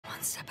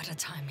One step at a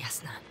time,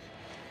 Yasna.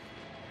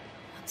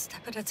 One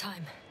step at a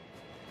time.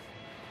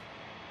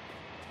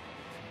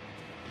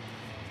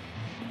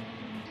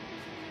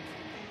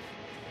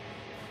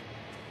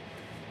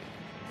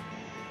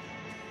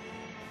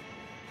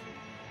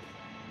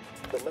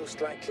 We'll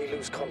most likely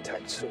lose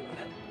contact soon.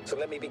 So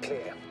let me be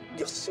clear.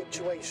 Your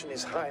situation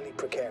is highly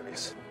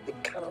precarious. You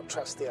cannot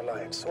trust the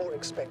Alliance or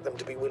expect them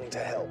to be willing to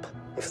help.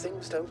 If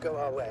things don't go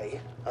our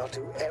way, I'll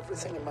do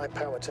everything in my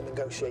power to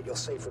negotiate your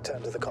safe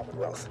return to the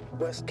Commonwealth.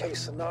 Worst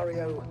case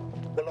scenario,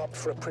 we'll opt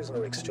for a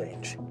prisoner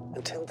exchange.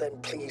 Until then,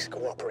 please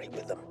cooperate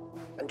with them.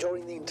 And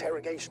during the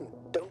interrogation,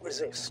 don't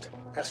resist.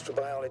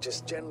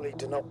 Astrobiologists generally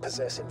do not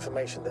possess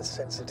information that's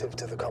sensitive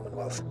to the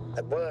Commonwealth.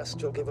 At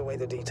worst, you'll give away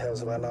the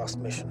details of our last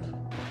mission.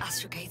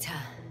 Astrogator,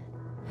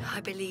 I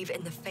believe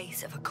in the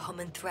face of a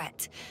common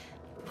threat,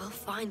 we'll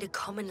find a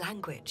common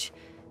language,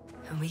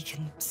 and we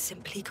can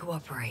simply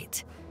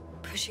cooperate,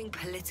 pushing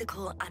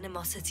political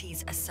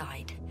animosities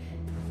aside.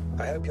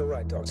 I hope you're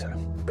right, Doctor.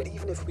 But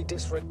even if we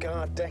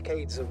disregard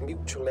decades of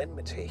mutual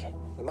enmity,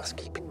 we must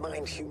keep in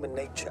mind human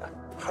nature.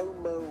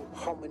 Homo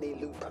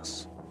homini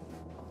lupus.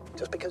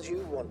 Just because you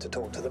want to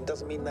talk to them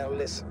doesn't mean they'll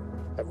listen.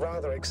 I'd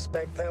rather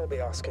expect they'll be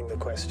asking the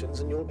questions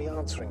and you'll be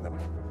answering them.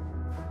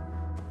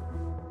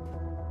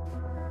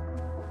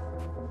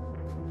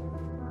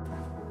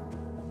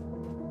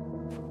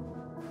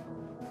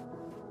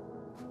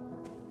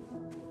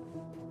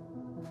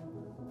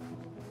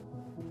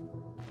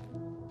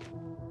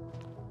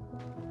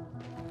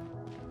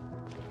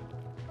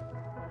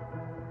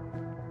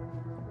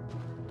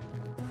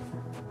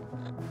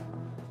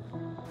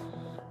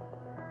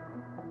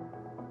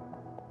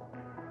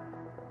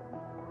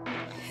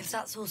 If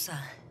that's all, sir,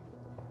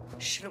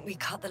 shouldn't we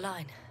cut the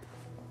line?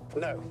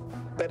 No.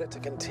 Better to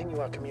continue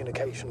our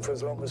communication for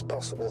as long as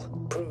possible.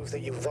 Prove that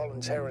you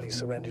voluntarily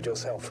surrendered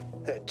yourself.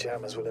 Their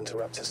jammers will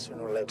interrupt us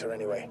sooner or later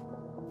anyway.